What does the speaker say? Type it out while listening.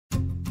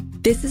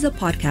This is a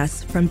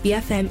podcast from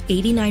BFM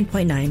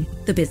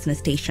 89.9, the business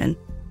station.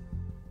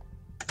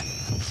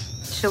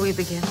 Shall we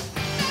begin?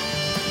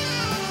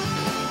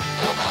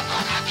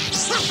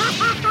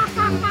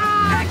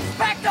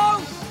 Expecto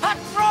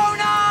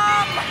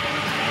Patronum!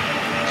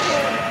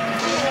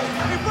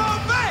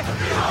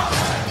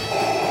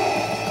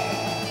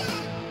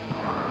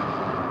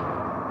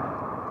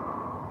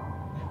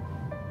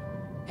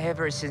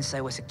 Ever since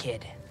I was a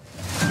kid,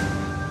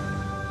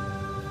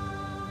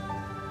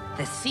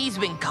 the sea's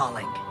been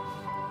calling.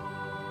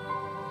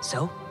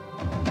 So,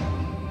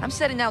 I'm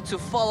setting out to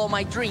follow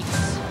my dreams.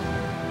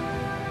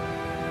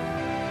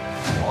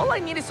 All I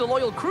need is a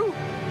loyal crew.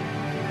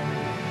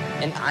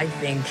 And I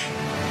think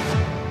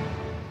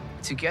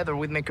together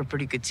we'd make a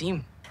pretty good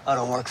team. I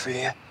don't work for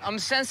you. I'm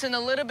sensing a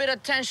little bit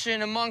of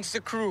tension amongst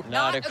the crew.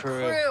 Not a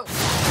crew.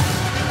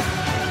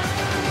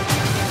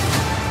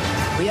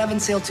 We haven't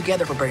sailed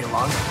together for very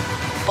long,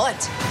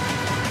 but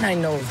I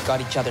know we've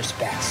got each other's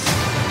backs.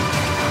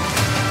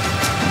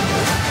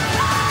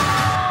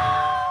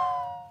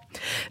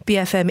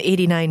 BFM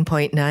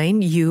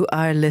 89.9, you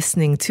are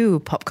listening to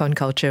Popcorn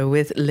Culture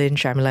with Lynn,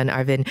 Sharmila and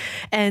Arvin.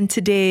 And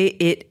today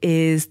it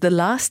is the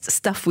last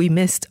stuff we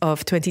missed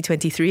of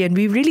 2023. And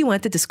we really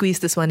wanted to squeeze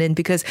this one in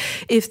because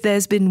if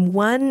there's been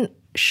one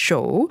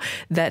show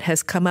that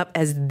has come up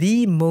as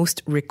the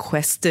most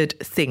requested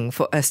thing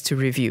for us to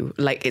review,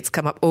 like it's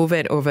come up over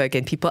and over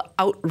again, people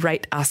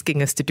outright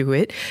asking us to do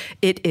it,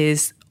 it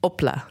is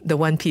Opla, the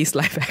One Piece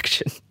live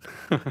action.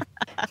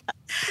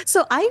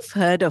 So I've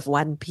heard of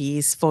One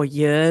Piece for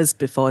years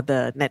before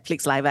the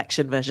Netflix live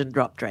action version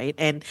dropped, right?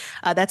 And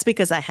that's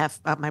because I have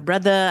my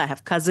brother, I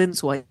have cousins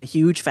who are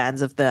huge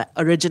fans of the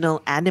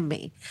original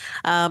anime.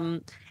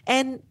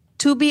 And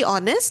to be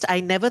honest,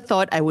 I never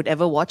thought I would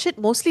ever watch it,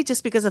 mostly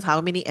just because of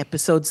how many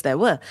episodes there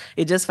were.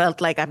 It just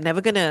felt like I'm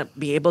never going to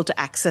be able to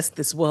access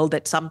this world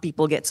that some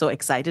people get so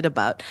excited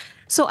about.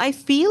 So I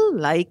feel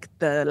like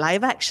the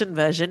live action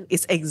version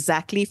is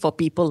exactly for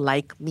people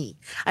like me.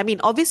 I mean,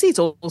 obviously it's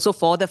also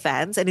for the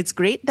fans, and it's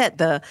great that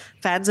the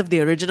fans of the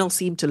original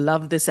seem to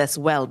love this as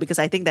well, because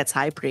I think that's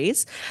high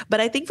praise.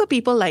 But I think for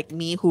people like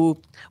me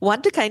who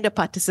want to kind of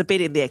participate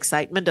in the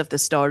excitement of the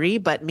story,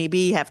 but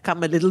maybe have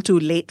come a little too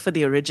late for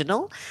the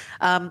original,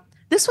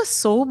 this was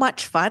so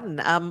much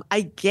fun.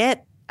 I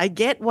get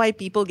why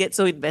people get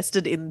so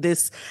invested in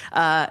this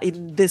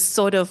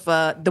sort of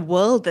the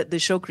world that the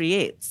show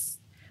creates.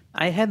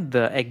 I had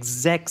the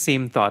exact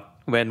same thought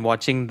when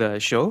watching the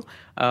show,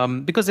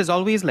 because there's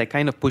always like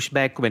kind of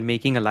pushback when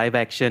making a live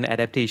action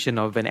adaptation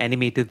of an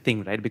animated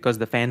thing, right? Because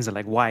the fans are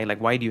like, why? Like,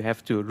 why do you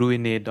have to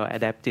ruin it or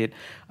adapt it?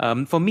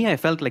 For me, I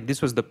felt like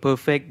this was the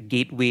perfect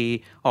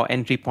gateway or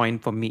entry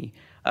point for me.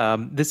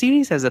 The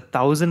series has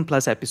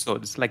 1,000+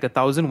 episodes, like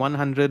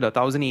 1,100 or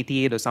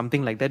 1,088 or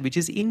something like that, which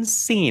is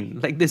insane.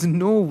 Like, there's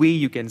no way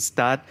you can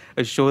start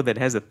a show that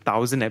has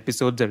 1,000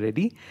 episodes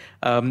already.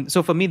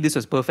 So for me, this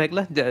was perfect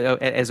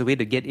as a way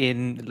to get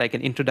in, like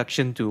an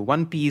introduction to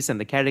One Piece and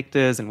the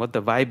characters and what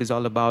the vibe is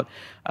all about.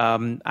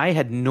 I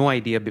had no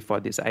idea before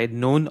this. I had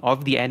known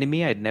of the anime.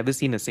 I had never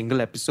seen a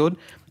single episode.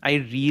 I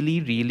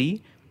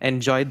really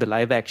enjoyed the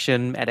live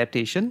action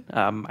adaptation.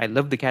 I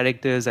love the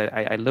characters.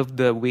 I love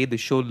the way the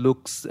show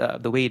looks,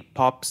 the way it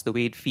pops, the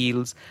way it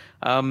feels.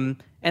 And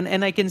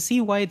I can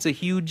see why it's a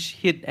huge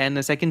hit, and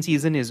the second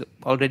season is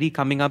already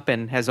coming up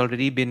and has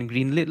already been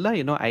greenlit.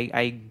 You know,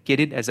 I get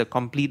it as a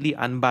completely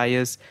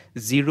unbiased,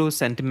 zero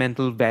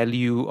sentimental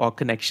value or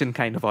connection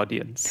kind of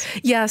audience.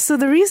 Yeah, so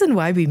the reason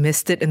why we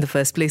missed it in the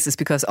first place is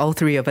because all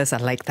three of us are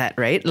like that,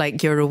 right?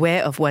 Like, you're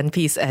aware of One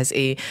Piece as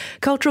a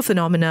cultural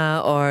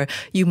phenomena, or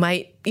you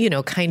might,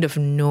 kind of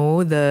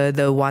know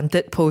the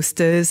wanted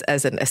posters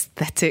as an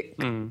aesthetic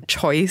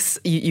choice.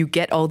 You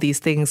get all these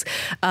things.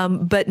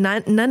 But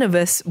none of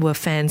us were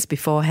fans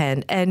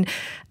beforehand. And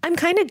I'm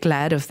kind of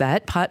glad of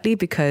that, partly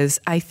because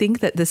I think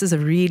that this is a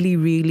really,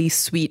 really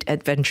sweet,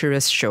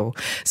 adventurous show.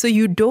 So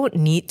you don't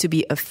need to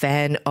be a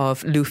fan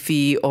of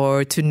Luffy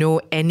or to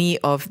know any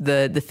of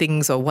the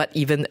things or what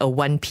even a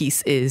One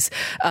Piece is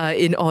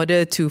in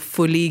order to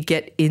fully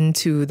get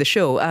into the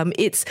show.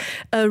 It's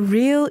a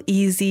real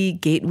easy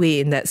gateway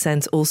in that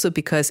sense, also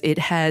because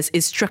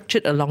it's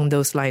structured along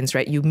those lines,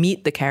 right? You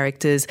meet the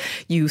characters,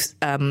 you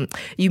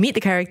meet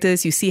the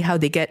characters, you see how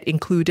they get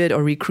included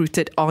or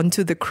recruited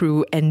onto the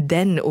crew, and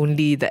then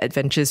only the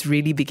adventures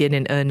really begin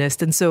in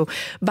earnest. And so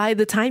by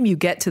the time you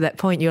get to that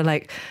point, you're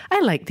like, I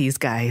like these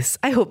guys.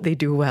 I hope they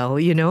do well,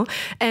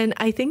 And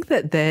I think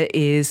that there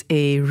is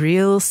a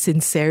real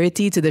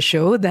sincerity to the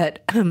show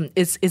that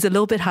is a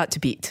little bit hard to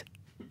beat.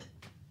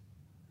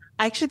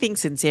 I actually think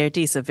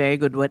sincerity is a very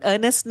good word.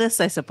 Earnestness,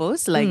 I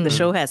suppose. Like, the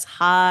show has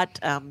heart.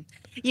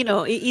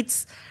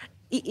 It's...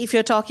 If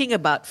you're talking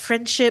about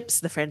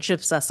friendships, the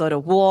friendships are sort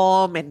of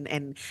warm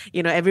and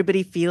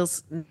everybody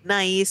feels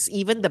nice.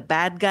 Even the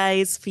bad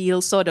guys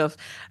feel sort of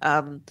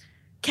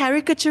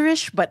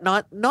caricaturish, but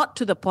not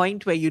to the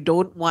point where you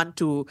don't want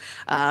to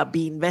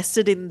be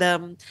invested in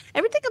them.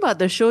 Everything about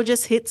the show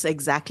just hits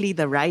exactly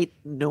the right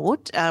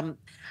note.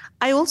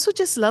 I also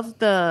just love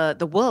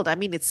the world. I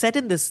mean, it's set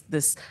in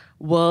this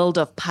world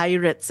of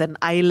pirates and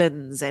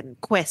islands and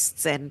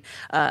quests and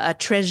a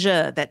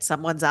treasure that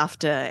someone's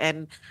after.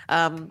 And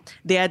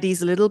there are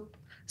these little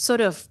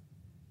sort of,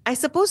 I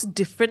suppose,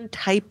 different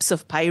types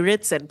of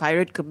pirates and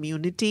pirate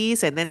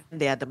communities. And then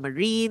there are the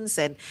Marines.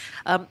 And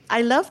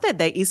I love that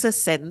there is a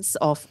sense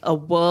of a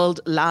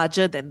world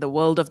larger than the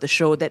world of the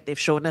show that they've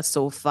shown us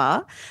so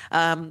far.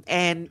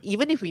 And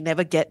even if we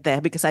never get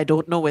there, because I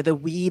don't know whether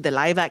we, the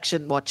live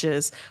action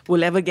watchers,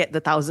 will ever get the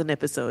 1,000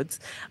 episodes.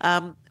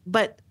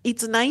 But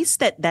it's nice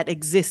that that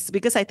exists,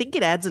 because I think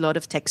it adds a lot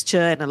of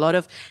texture and a lot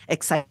of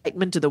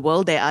excitement to the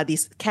world. There are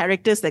these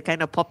characters that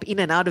kind of pop in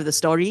and out of the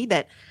story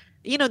that,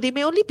 they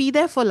may only be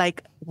there for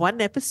like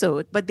one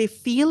episode, but they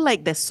feel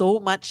like there's so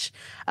much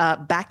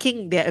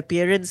backing their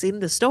appearance in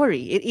the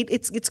story.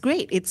 It's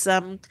great. It's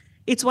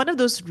one of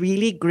those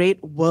really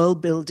great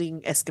world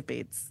building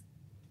escapades.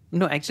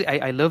 No, actually,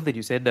 I love that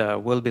you said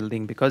world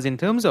building, because in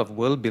terms of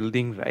world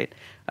building, right?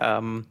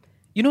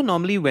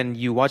 Normally when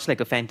you watch like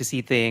a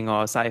fantasy thing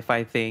or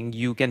sci-fi thing,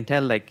 you can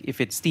tell like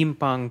if it's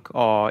steampunk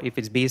or if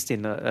it's based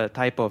in a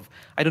type of,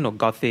 I don't know,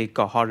 gothic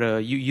or horror.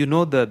 You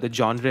know the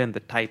genre and the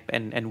type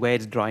and where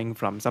it's drawing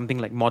from. Something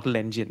like Mortal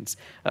Engines,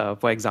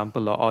 for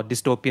example, or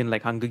dystopian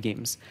like Hunger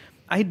Games.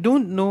 I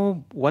don't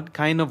know what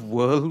kind of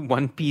world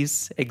One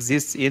Piece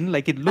exists in.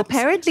 Like, it looks...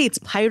 Apparently, it's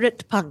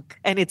pirate punk,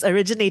 and it's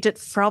originated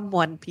from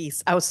One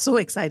Piece. I was so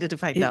excited to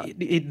find out.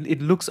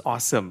 It looks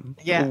awesome.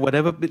 Yeah.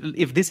 Whatever.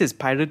 If this is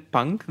pirate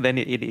punk, then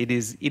it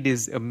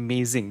is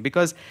amazing,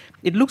 because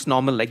it looks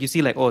normal. Like, you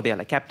see like, oh, they're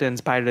like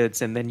captains,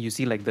 pirates, and then you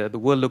see like the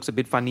world looks a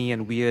bit funny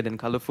and weird and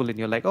colorful, and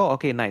you're like, oh,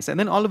 okay, nice. And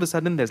then all of a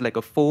sudden, there's like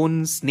a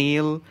phone,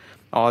 snail,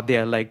 or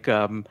they're like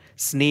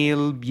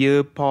snail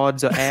ear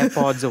pods or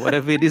AirPods or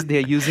whatever it is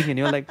they're using, and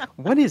you're like,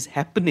 what is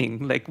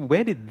happening? Like,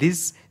 where did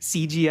this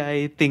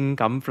CGI thing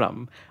come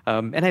from?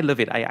 And I love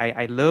it.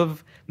 I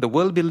love the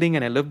world building,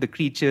 and I love the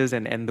creatures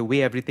and the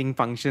way everything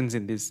functions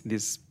in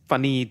this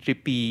funny,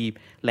 trippy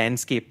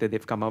landscape that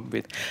they've come up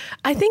with.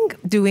 I think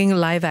doing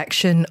live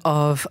action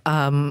of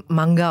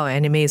manga or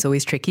anime is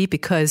always tricky,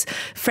 because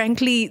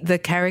frankly, the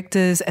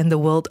characters and the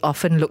world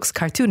often looks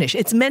cartoonish.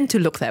 It's meant to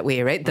look that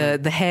way, right?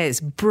 The hair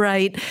is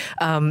bright,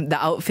 the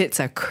outfits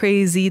are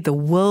crazy, the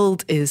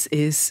world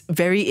is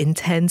very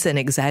intense and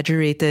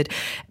exaggerated.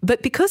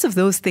 But because of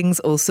those things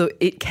also,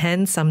 it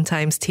can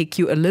sometimes take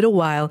you a little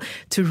while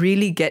to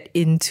really get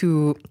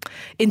into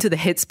the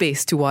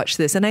headspace to watch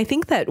this. And I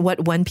think that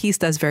what One Piece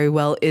does very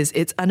well is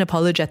it's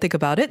unapologetic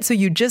about it. So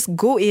you just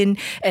go in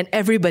and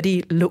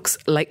everybody looks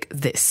like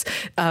this.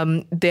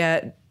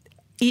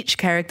 Each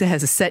character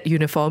has a set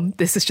uniform.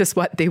 This is just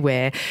what they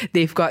wear.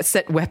 They've got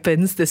set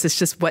weapons. This is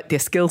just what their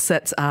skill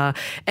sets are.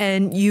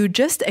 And you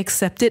just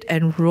accept it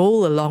and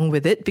roll along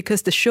with it,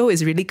 because the show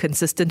is really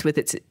consistent with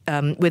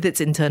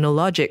its internal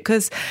logic.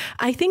 Because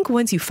I think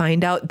once you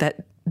find out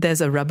that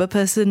there's a rubber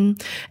person,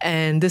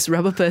 and this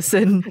rubber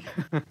person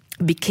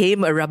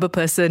became a rubber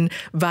person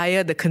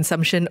via the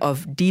consumption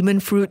of demon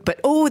fruit. But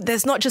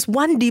there's not just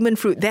one demon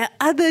fruit, there are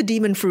other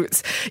demon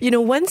fruits.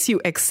 Once you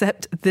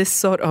accept this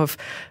sort of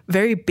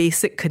very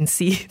basic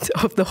conceit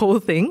of the whole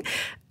thing,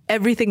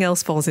 everything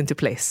else falls into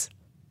place.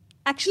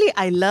 Actually,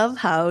 I love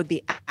how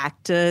the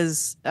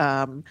actors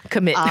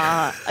commit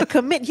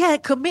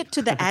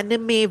to the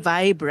anime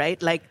vibe, right?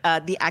 Like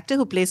the actor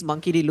who plays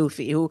Monkey D.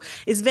 Luffy, who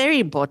is very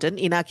important,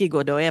 Inaki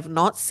Godoy. I have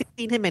not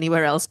seen him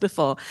anywhere else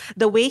before.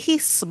 The way he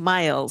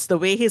smiles, the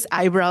way his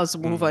eyebrows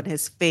move on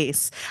his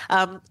face.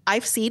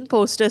 I've seen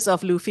posters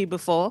of Luffy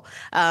before,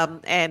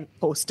 and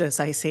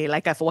posters, I say,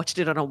 like I've watched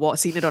it on a wall,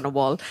 seen it on a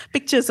wall,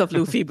 pictures of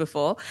Luffy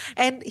before.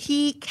 And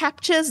he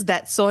captures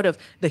that sort of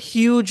the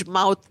huge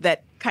mouth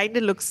that kind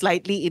of looks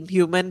slightly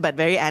inhuman but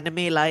very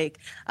anime-like.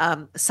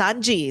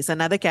 Sanji is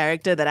another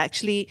character that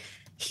actually,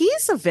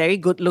 he's a very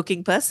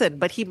good-looking person,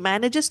 but he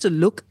manages to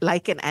look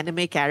like an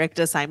anime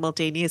character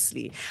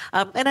simultaneously.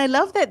 And I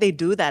love that they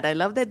do that. I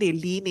love that they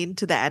lean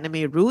into the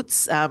anime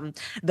roots.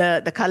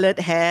 The colored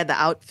hair,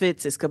 the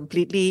outfits is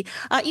completely...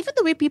 even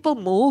the way people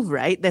move,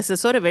 right? There's a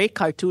sort of very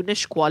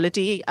cartoonish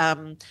quality.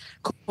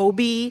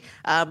 Kobe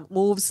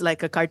moves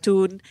like a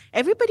cartoon.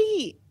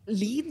 Everybody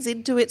leans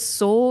into it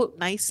so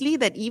nicely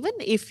that even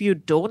if you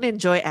don't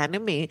enjoy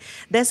anime,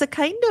 there's a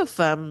kind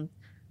of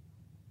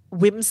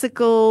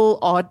whimsical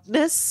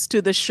oddness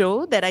to the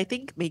show that I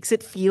think makes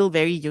it feel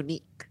very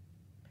unique.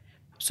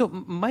 So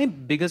my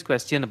biggest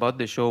question about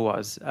the show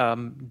was,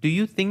 do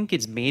you think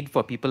it's made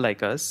for people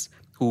like us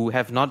who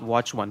have not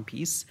watched One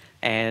Piece,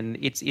 and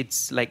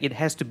it's like it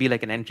has to be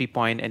like an entry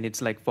point and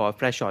it's like for a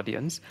fresh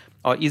audience?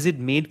 Or is it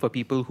made for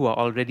people who are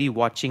already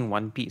watching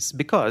One Piece?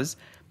 Because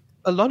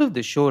a lot of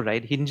the show,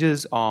 right,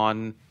 hinges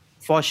on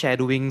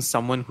foreshadowing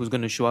someone who's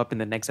going to show up in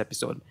the next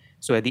episode.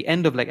 So at the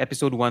end of like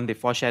episode 1, they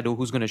foreshadow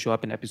who's going to show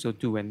up in episode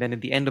 2. And then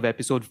at the end of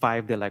episode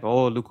 5, they're like,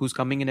 oh, look who's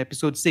coming in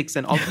episode 6.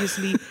 And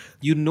obviously,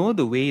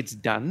 the way it's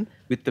done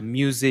with the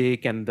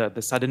music and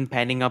the sudden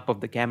panning up of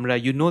the camera,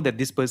 that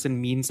this person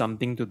means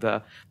something to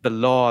the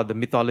lore, the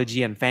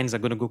mythology, and fans are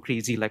going to go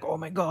crazy. Like, oh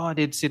my God,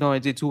 it's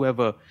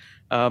whoever.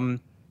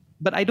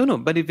 But I don't know.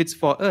 But if it's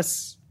for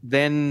us,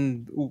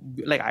 then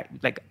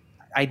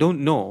I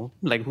don't know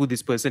like who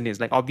this person is.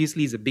 Like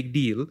obviously it's a big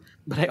deal,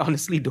 but I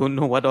honestly don't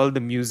know what all the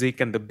music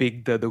and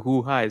the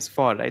hoo-ha is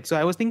for, right? So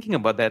I was thinking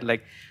about that,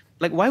 like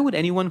why would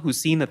anyone who's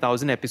seen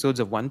 1,000 episodes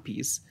of One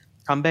Piece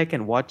come back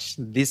and watch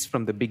this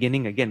from the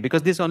beginning again?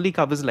 Because this only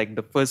covers like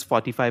the first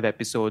 45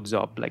 episodes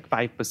of like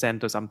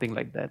 5% or something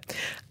like that.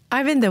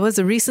 Ivan, there was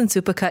a recent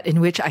supercut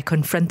in which I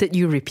confronted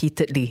you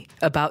repeatedly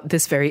about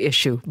this very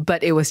issue,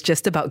 but it was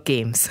just about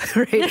games,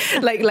 right?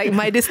 like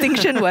my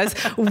distinction was,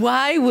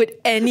 why would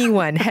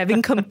anyone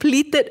having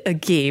completed a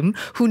game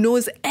who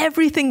knows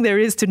everything there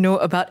is to know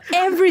about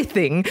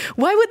everything,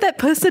 why would that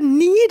person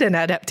need an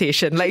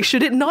adaptation? Like,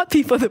 should it not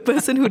be for the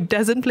person who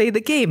doesn't play the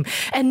game?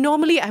 And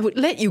normally I would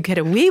let you get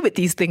away with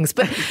these things,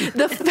 but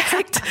the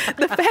fact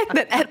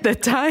that at the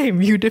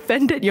time you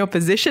defended your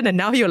position and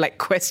now you're like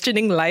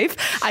questioning life,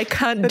 I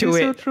can't do it.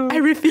 So true. I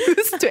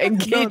refuse to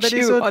engage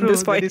on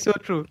this point. That is so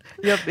true.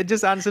 Yep, it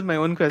just answered my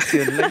own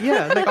question.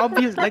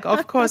 Like,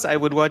 of course I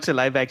would watch a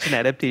live action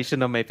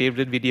adaptation of my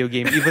favorite video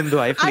game, even though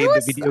I played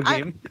the video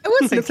game. I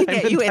was looking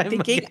at you and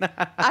thinking,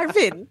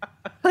 Arvin,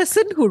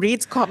 person who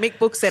reads comic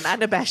books and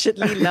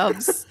unabashedly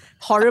loves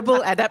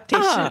horrible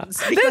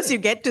adaptations because you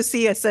get to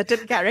see a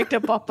certain character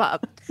pop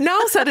up. Now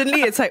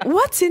suddenly it's like,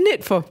 what's in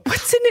it for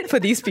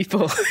these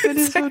people? That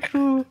is so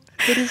true.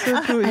 That is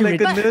so true. Like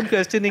the nerd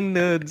questioning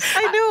nerds.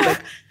 I know.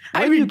 Like,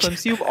 why do you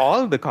consume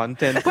all the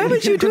content? Why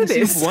would you do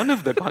this? One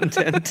of the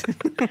content.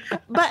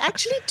 But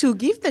actually, to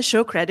give the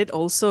show credit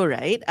also,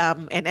 right?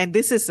 And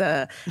this is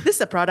a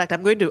product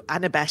I'm going to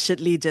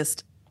unabashedly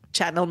just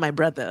channel my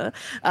brother.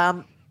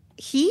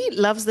 He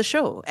loves the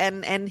show,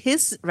 and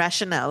his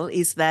rationale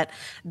is that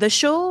the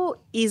show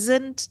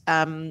isn't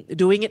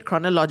doing it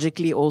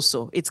chronologically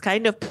also. It's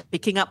kind of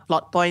picking up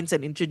plot points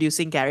and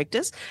introducing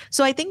characters.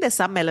 So I think there's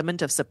some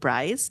element of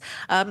surprise.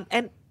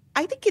 And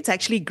I think it's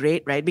actually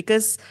great, right?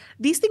 Because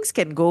these things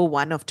can go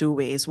one of two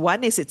ways.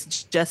 One is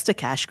it's just a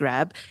cash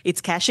grab. It's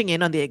cashing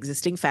in on the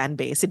existing fan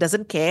base. It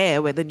doesn't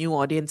care whether new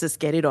audiences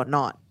get it or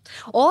not.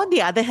 Or on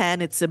the other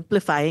hand, it's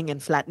simplifying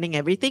and flattening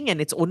everything,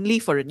 and it's only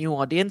for a new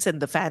audience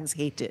and the fans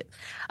hate it.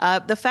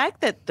 The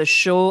fact that the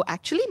show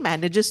actually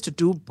manages to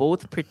do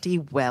both pretty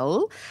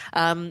well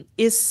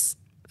is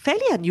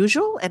fairly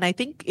unusual, and I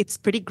think it's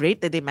pretty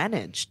great that they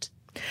managed.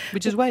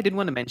 Which is why I didn't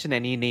want to mention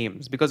any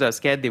names, because I was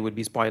scared they would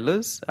be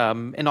spoilers.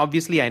 And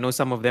obviously, I know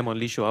some of them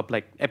only show up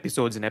like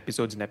episodes and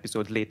episodes and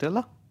episodes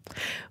later.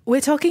 We're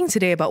talking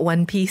today about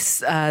One Piece,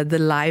 the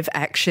live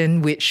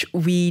action, which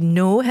we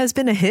know has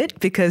been a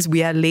hit because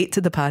we are late to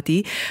the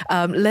party.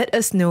 Let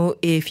us know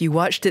if you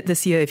watched it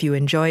this year, if you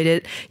enjoyed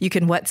it. You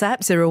can WhatsApp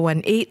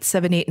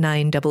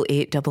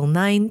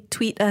 018-789-8899.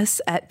 Tweet us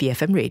at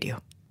BFM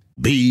Radio.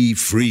 Be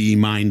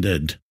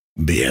free-minded.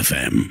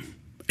 BFM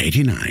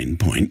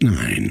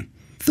 89.9.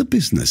 The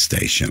business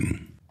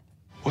station.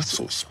 What's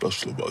so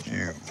special about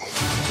you?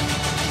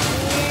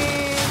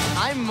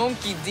 I'm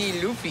Monkey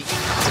D. Luffy.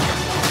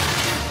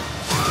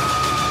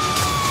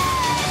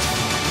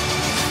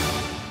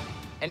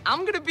 And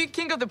I'm gonna be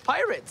king of the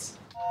pirates.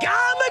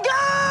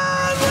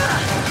 Gamagan!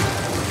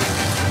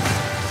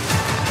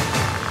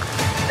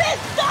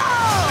 Pistol!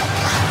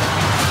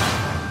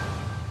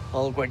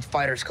 All great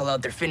fighters call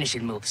out their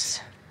finishing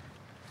moves.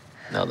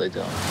 No, they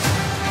don't.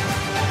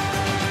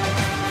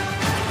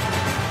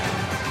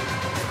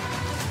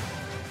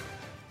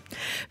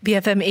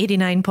 BFM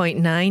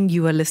 89.9,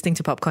 you are listening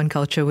to Popcorn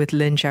Culture with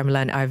Lynn,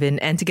 Sharmila and Arvin.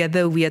 And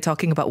together we are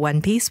talking about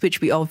One Piece,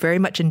 which we all very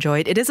much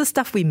enjoyed. It is a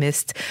stuff we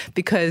missed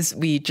because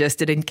we just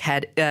didn't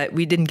get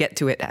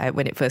to it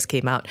when it first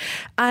came out.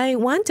 I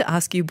want to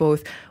ask you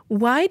both,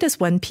 why does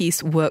One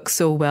Piece work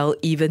so well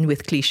even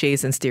with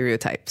cliches and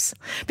stereotypes?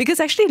 Because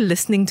actually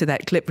listening to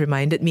that clip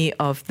reminded me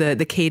of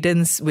the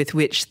cadence with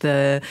which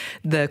the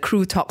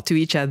crew talk to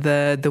each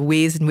other, the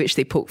ways in which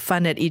they poke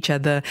fun at each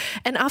other.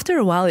 And after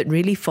a while, it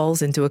really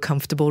falls into a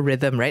comfortable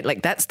rhythm, right?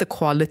 Like that's the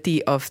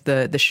quality of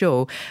the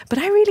show. But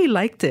I really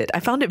liked it. I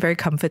found it very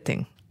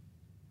comforting.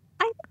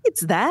 I think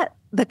it's that.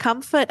 The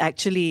comfort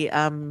actually...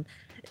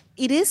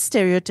 it is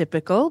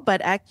stereotypical,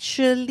 but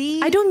actually...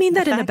 I don't mean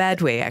that in a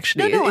bad way,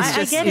 actually. No, it's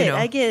just,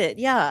 I get it.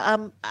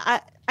 Yeah.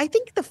 I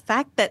think the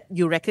fact that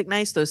you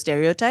recognize those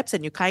stereotypes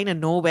and you kind of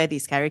know where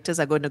these characters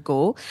are going to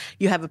go,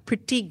 you have a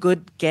pretty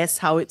good guess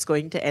how it's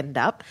going to end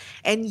up.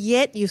 And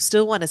yet you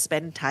still want to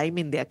spend time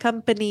in their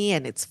company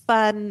and it's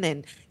fun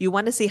and you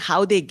want to see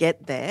how they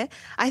get there.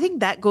 I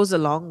think that goes a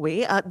long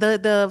way.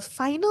 The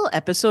final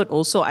episode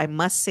also, I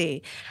must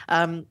say...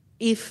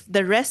 if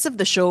the rest of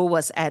the show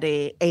was at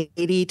a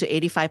 80 to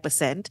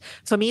 85%,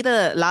 for me,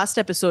 the last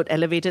episode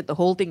elevated the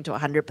whole thing to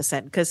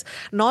 100% because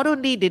not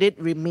only did it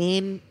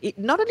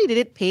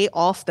pay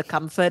off the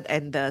comfort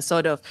and the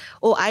sort of,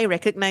 I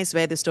recognize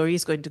where the story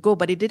is going to go,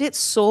 but it did it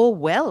so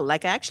well.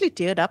 Like I actually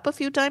teared up a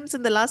few times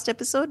in the last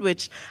episode,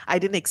 which I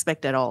didn't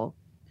expect at all.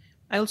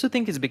 I also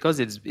think it's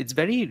because it's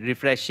very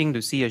refreshing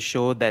to see a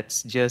show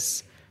that's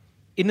just...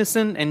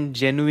 innocent and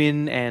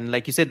genuine and,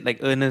 like you said, like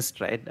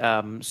earnest, right?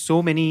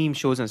 So many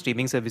shows on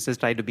streaming services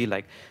try to be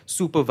like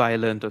super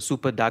violent or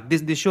super dark.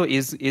 This show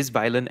is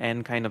violent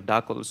and kind of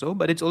dark also,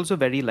 but it's also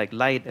very like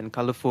light and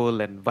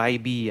colorful and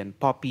vibey and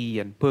poppy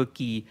and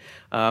perky.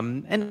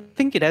 And I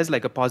think it has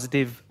like a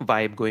positive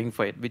vibe going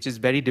for it, which is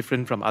very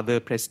different from other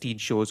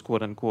prestige shows,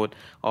 quote unquote,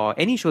 or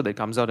any show that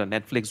comes out on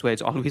Netflix where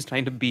it's always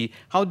trying to be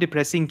how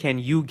depressing can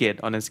you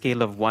get on a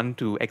scale of 1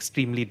 to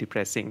extremely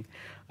depressing.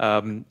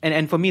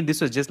 And for me,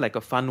 this was just like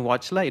a fun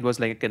watch. It was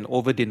like an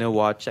over dinner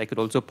watch. I could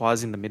also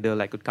pause in the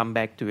middle. I could come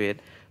back to it.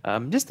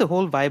 Just the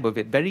whole vibe of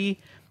it.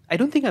 I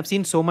don't think I've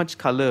seen so much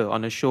color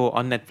on a show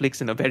on Netflix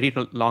in a very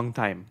long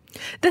time.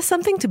 There's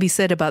something to be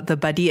said about the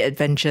buddy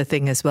adventure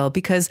thing as well,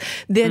 because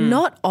they're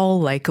not all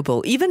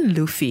likable. Even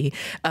Luffy,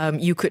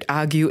 you could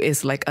argue,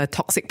 is like a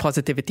toxic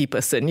positivity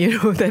person.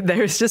 That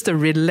there is just a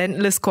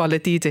relentless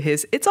quality to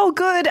his, it's all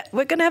good,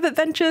 we're going to have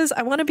adventures,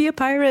 I want to be a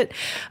pirate.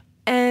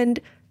 And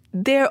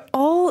they're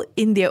all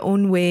in their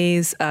own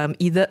ways,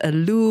 either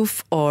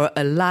aloof or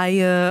a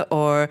liar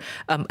or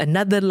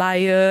another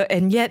liar.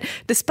 And yet,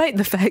 despite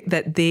the fact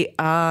that they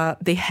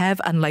have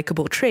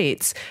unlikable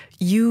traits,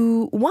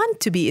 you want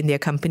to be in their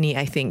company,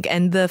 I think.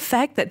 And the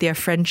fact that their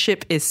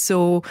friendship is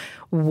so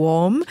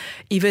warm,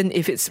 even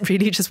if it's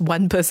really just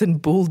one person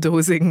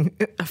bulldozing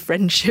a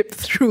friendship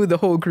through the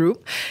whole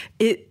group,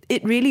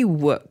 it really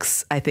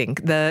works, I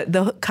think.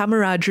 The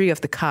camaraderie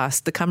of the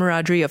cast, the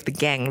camaraderie of the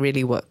gang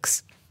really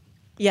works.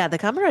 Yeah, the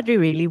camaraderie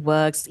really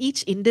works.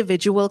 Each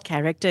individual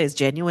character is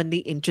genuinely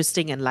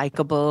interesting and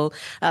likable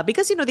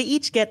because, they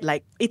each get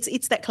like,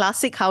 it's that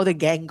classic how the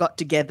gang got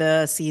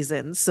together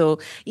season. So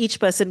each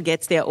person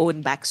gets their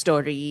own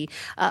backstory.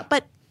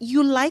 But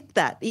you like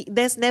that.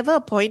 There's never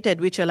a point at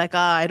which you're like,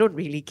 I don't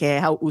really care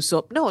how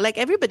Usopp. No, like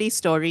everybody's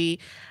story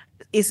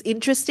is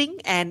interesting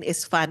and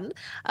is fun.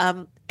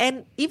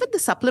 And even the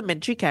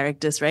supplementary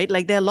characters, right?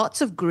 Like there are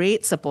lots of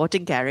great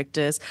supporting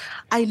characters.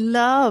 I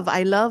love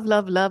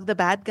the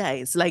bad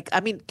guys. Like, I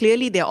mean,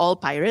 clearly they're all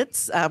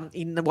pirates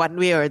in one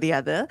way or the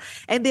other.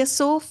 And they're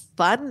so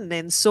fun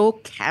and so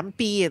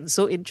campy and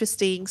so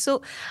interesting.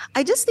 So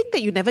I just think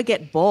that you never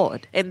get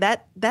bored. And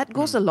that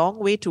goes a long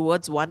way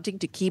towards wanting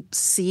to keep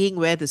seeing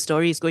where the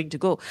story is going to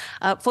go.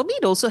 For me,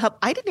 it also helped.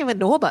 I didn't even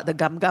know about the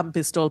Gum Gum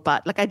pistol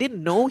part. Like I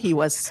didn't know he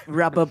was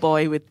Rubber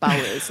Boy with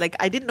powers. Like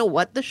I didn't know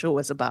what the show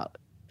was about.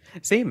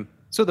 Same.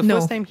 So the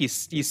first time he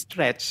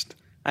stretched,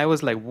 I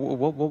was like,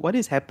 what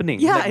is happening?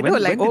 Yeah, like,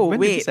 I know. When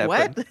wait,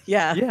 what?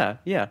 Yeah.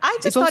 I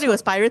just thought it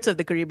was Pirates of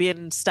the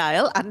Caribbean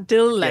style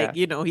until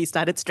he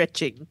started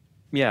stretching.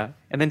 Yeah,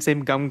 and then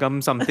same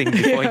gum something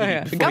before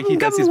he gum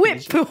does his whip,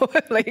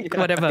 finish.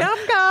 whatever.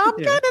 Gum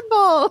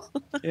cannonball.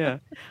 Yeah,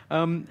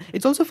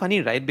 it's also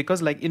funny, right?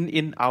 Because like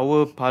in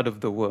our part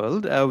of the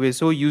world, we're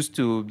so used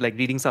to like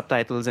reading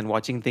subtitles and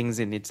watching things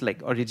in its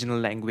like original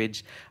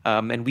language,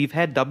 and we've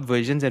had dubbed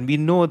versions, and we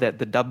know that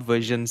the dubbed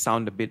versions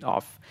sound a bit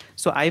off.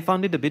 So I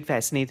found it a bit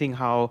fascinating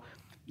how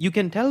you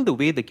can tell the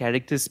way the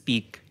characters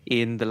speak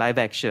in the live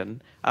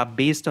action are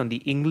based on the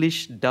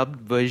English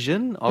dubbed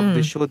version of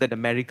the show that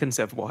Americans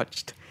have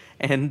watched.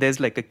 And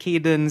there's like a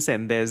cadence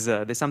and there's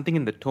something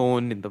in the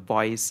tone, in the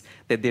voice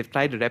that they've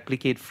tried to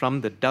replicate from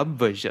the dubbed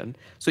version.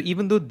 So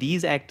even though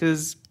these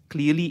actors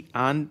clearly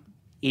aren't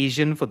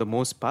Asian for the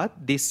most part,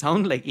 they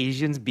sound like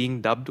Asians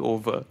being dubbed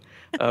over.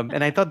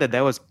 And I thought that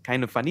was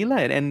kind of funny.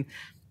 And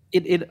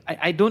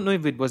I don't know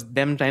if it was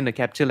them trying to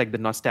capture like the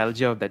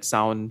nostalgia of that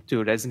sound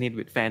to resonate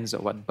with fans or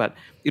what, but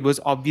it was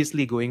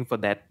obviously going for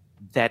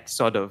that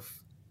sort of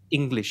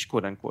English,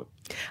 quote unquote.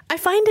 I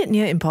find it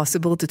near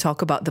impossible to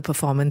talk about the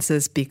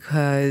performances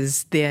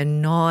because they're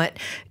not,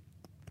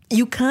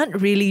 you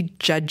can't really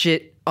judge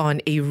it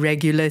on a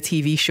regular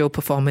TV show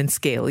performance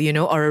scale,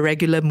 or a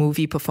regular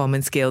movie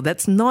performance scale.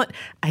 That's not,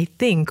 I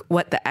think,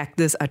 what the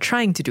actors are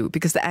trying to do,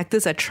 because the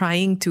actors are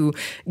trying to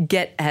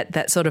get at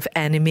that sort of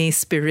anime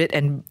spirit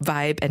and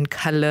vibe and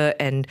color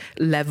and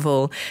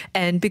level.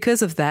 And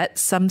because of that,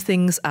 some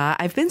things are,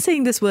 I've been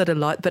saying this word a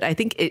lot, but I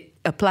think it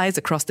applies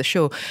across the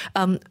show.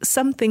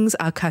 Some things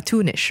are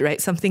cartoonish,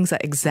 right? Some things are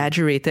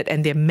exaggerated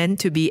and they're meant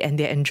to be and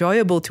they're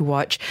enjoyable to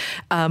watch.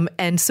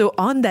 And so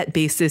on that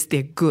basis,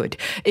 they're good.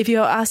 If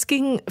you're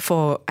asking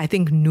for, I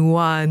think,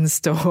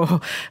 nuanced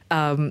or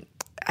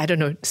I don't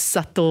know,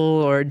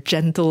 subtle or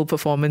gentle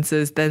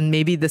performances, then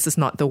maybe this is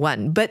not the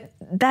one. But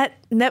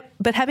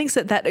having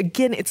said that,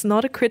 again, it's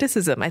not a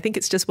criticism. I think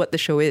it's just what the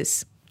show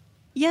is.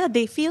 Yeah,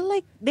 they feel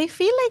like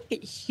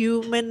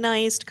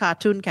humanized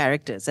cartoon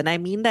characters, and I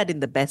mean that in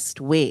the best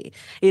way.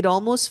 It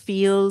almost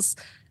feels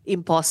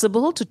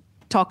impossible to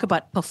talk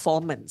about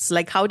performance.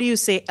 Like, how do you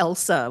say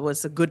Elsa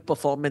was a good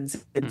performance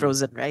in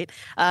Frozen, right?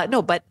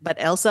 No, but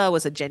Elsa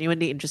was a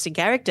genuinely interesting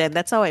character, and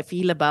that's how I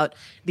feel about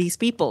these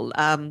people.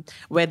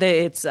 Whether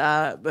it's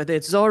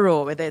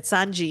Zoro, whether it's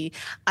Sanji,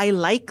 I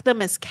like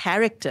them as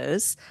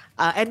characters.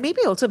 And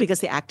maybe also because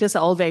the actors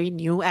are all very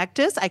new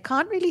actors, I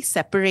can't really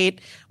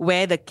separate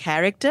where the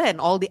character and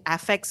all the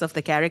affects of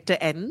the character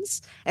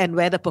ends and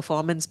where the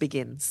performance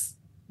begins.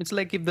 It's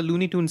like if the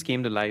Looney Tunes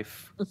came to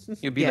life.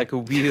 It'd be like a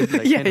weird,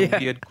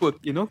 weird,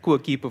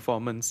 quirky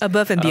performance.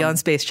 Above and beyond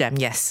Space Jam,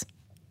 yes.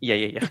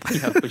 Yeah,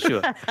 for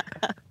sure.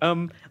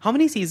 How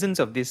many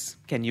seasons of this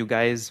can you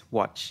guys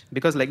watch?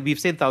 Because like we've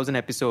said 1,000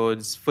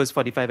 episodes, first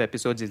 45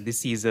 episodes is this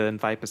season,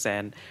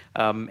 5%.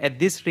 At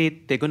this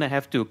rate, they're going to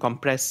have to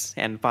compress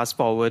and fast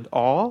forward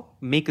or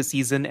make a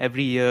season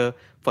every year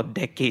for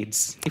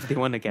decades if they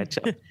want to catch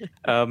up.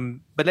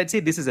 But let's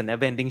say this is a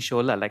never-ending show.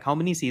 Like how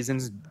many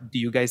seasons do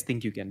you guys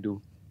think you can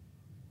do?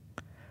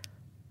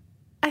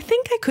 I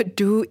think I could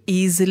do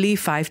easily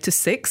 5 to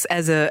 6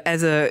 as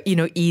a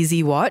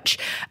easy watch.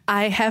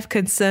 I have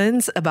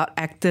concerns about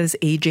actors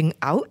aging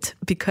out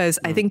because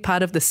I think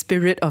part of the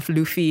spirit of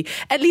Luffy,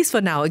 at least for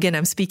now, again,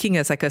 I'm speaking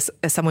as as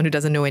someone who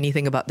doesn't know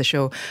anything about the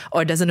show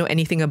or doesn't know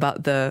anything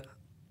about the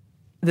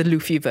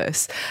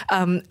Luffy-verse.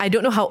 I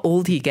don't know how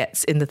old he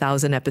gets in the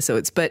 1,000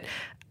 episodes, but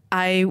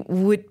I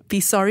would be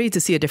sorry to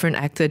see a different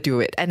actor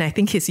do it. And I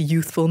think his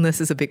youthfulness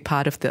is a big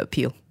part of the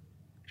appeal.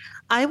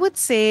 I would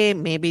say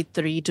maybe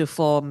 3 to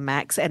 4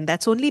 max. And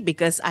that's only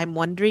because I'm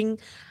wondering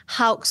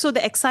so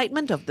the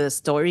excitement of the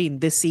story in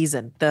this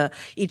season,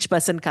 each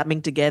person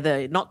coming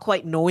together, not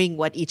quite knowing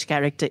what each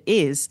character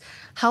is,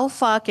 how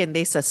far can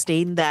they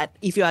sustain that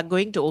if you are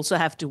going to also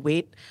have to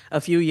wait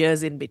a few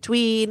years in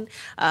between?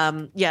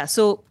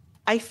 So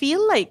I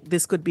feel like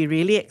this could be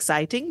really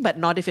exciting, but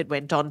not if it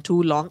went on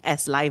too long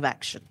as live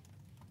action.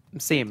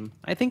 Same.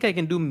 I think I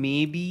can do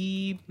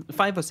maybe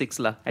 5 or 6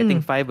 lah. I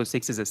think 5 or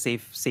 6 is a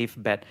safe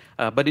bet.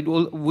 But it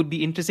would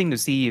be interesting to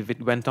see if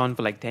it went on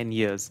for like 10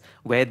 years,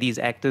 where these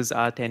actors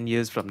are 10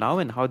 years from now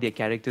and how their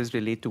characters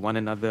relate to one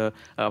another,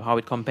 how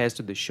it compares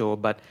to the show.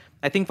 But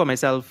I think for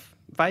myself,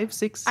 5,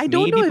 6. I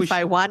don't know if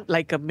I want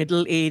like a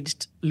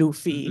middle-aged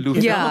Luffy.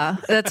 Yeah,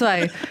 that's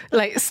why.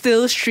 Like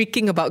still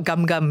shrieking about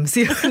gum-gums.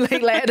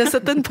 like at a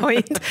certain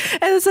point,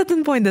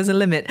 there's a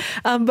limit.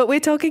 But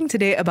we're talking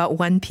today about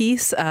One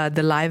Piece,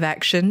 the live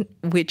action,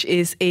 which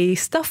is a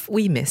stuff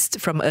we missed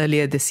from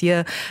earlier this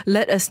year.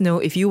 Let us know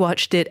if you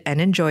watched it and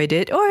enjoyed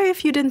it, or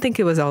if you didn't think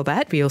it was all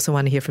bad. We also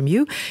want to hear from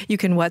you. You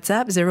can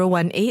WhatsApp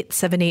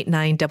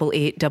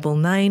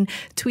 018-789-8899,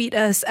 tweet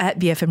us at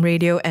BFM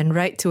Radio, and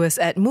write to us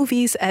at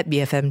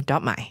movies@bfm.my.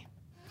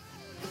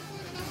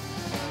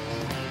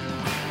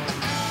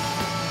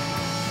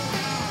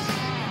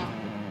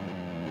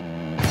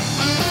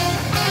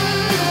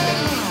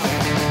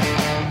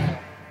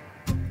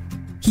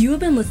 You have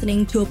been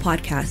listening to a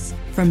podcast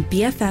from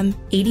BFM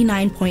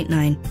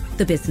 89.9,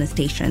 the business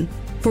station.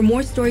 For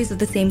more stories of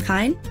the same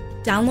kind,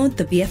 download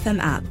the BFM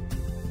app.